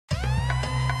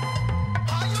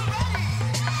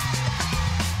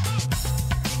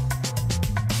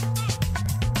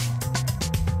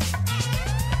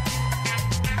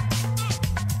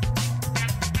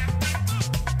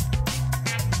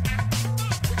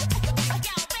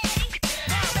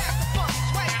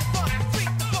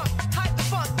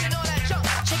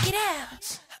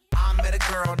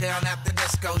down at the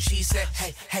disco. She said,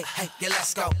 hey, hey, hey, yeah,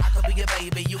 let's go. I could be your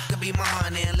baby, you could be my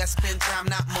honey, and let's spend time,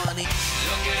 not money.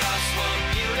 Look at us, we're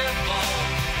beautiful.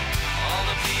 All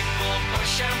the people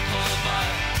push and pull,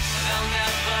 but they'll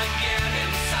never get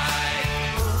inside.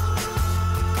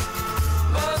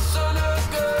 My son of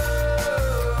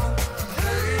girl,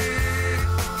 hey,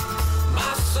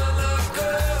 my son of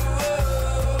girl.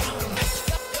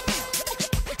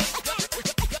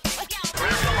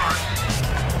 Where's the mark?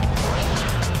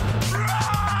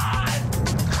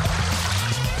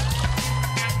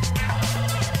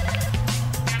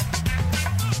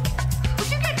 Would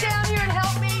you get down here and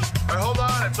help me? Hey, hold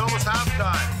on, it's almost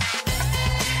halftime.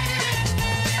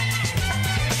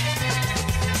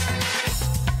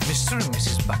 Mr. and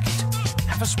Mrs. Bucket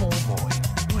have a small boy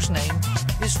whose name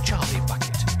is Charlie Bucket.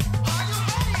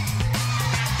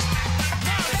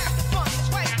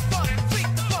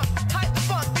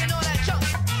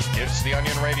 It's the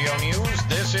Onion Radio News.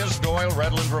 This is Doyle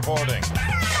Redland reporting.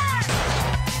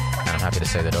 And I'm happy to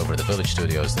say that over at the Village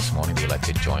Studios this morning, the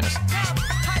elected join us.